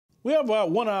We have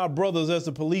one of our brothers as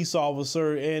a police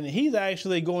officer, and he's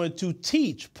actually going to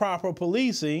teach proper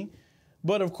policing.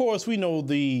 But of course, we know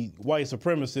the white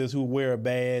supremacists who wear a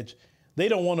badge. They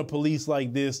don't want to police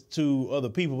like this to other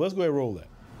people. Let's go ahead and roll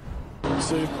that.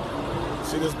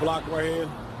 See this block right here?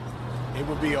 It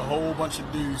would be a whole bunch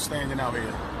of dudes standing out here.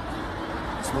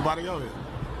 There's nobody out here.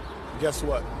 Guess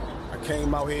what? I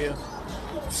came out here,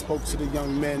 spoke to the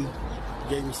young men,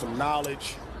 gave them some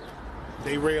knowledge.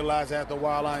 They realized after a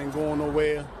while I ain't going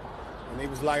nowhere. And they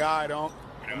was like, all right, Unc,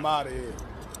 I'm out of here.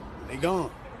 They gone.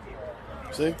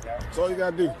 See? That's all you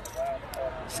gotta do.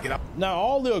 Just get out. Now,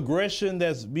 all the aggression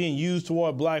that's being used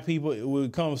toward black people when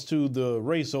it comes to the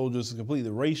race soldiers is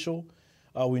completely racial.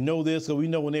 We know this because we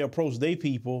know when they approach their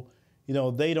people, you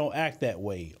know, they don't act that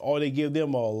way. Or they give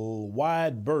them a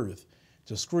wide berth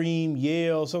to scream,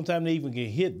 yell. Sometimes they even can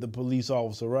hit the police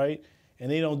officer, right?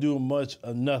 And they don't do much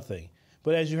or nothing.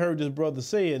 But as you heard this brother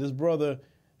say, this brother,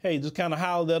 hey, just kind of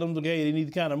hollered at them, okay, they need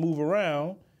to kind of move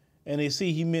around. And they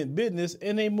see he meant business,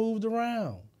 and they moved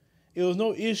around. It was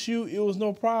no issue. It was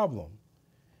no problem.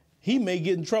 He may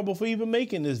get in trouble for even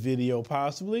making this video,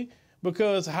 possibly,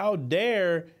 because how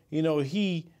dare, you know,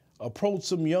 he approach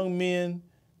some young men,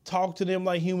 talk to them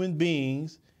like human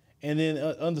beings, and then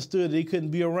understood they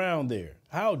couldn't be around there.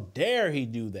 How dare he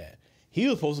do that? He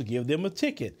was supposed to give them a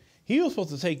ticket. He was supposed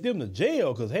to take them to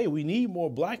jail because, hey, we need more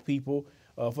black people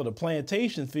for the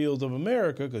plantation fields of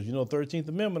America because, you know, 13th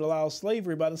Amendment allows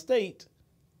slavery by the state.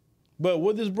 But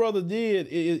what this brother did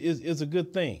is a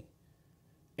good thing.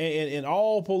 And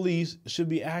all police should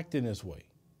be acting this way.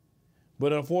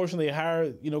 But unfortunately, they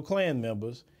hire, you know, Klan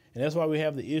members, and that's why we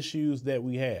have the issues that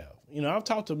we have. You know, I've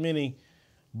talked to many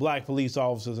black police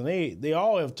officers, and they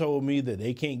all have told me that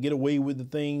they can't get away with the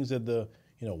things that the,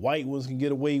 you know, white ones can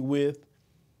get away with.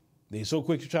 They're so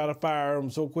quick to try to fire them,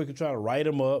 so quick to try to write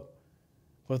them up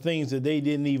for things that they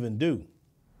didn't even do.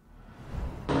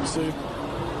 See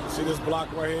this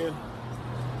block right here?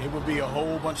 It would be a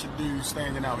whole bunch of dudes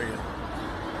standing out here.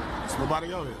 There's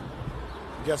nobody out here.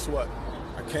 Guess what?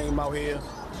 I came out here,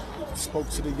 spoke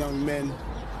to the young men,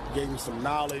 gave them some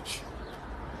knowledge.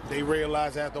 They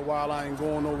realized after a while I ain't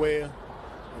going nowhere.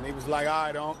 And they was like, all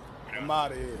right, Unc, I'm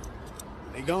out of here.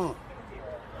 They gone.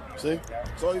 See?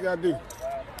 That's all you gotta do.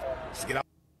 Just get out.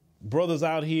 Brothers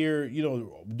out here, you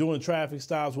know, doing traffic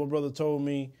stops. One brother told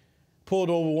me, pulled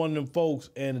over one of them folks,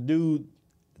 and the dude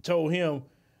told him,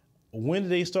 when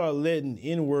did they start letting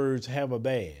N-words have a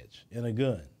badge and a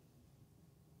gun?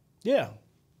 Yeah.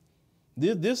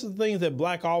 This is the things that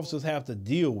black officers have to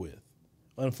deal with,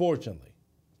 unfortunately.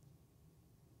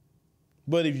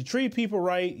 But if you treat people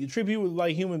right, you treat people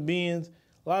like human beings,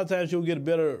 a lot of times you'll get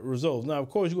better results. Now, of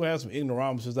course, you're going to have some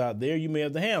ignoramuses out there. You may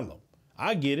have to handle them.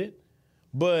 I get it.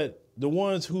 But the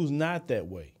ones who's not that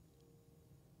way,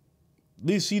 at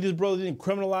least see this brother didn't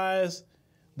criminalize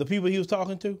the people he was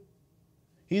talking to.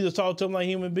 He just talked to them like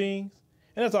human beings.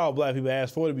 And that's all black people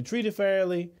ask for, to be treated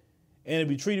fairly and to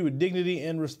be treated with dignity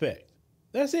and respect.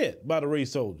 That's it by the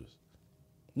race soldiers.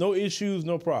 No issues,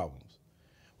 no problems.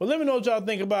 Well, let me know what y'all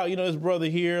think about, you know, this brother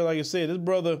here. Like I said, this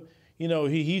brother, you know,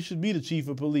 he should be the chief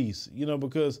of police, you know,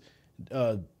 because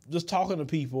just talking to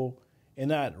people and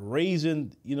not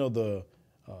raising, you know, the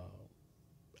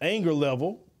anger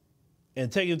level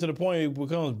and taking it to the point it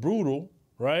becomes brutal,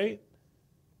 right?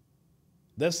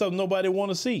 That's something nobody want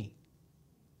to see.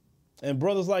 And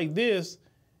brothers like this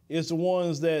is the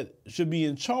ones that should be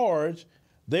in charge.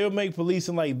 They would make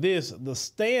policing like this the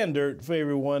standard for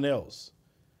everyone else.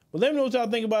 But let me know what y'all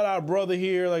think about our brother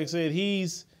here. Like I said,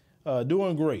 he's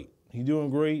doing great. He's doing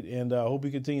great, and I hope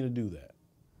he continue to do that.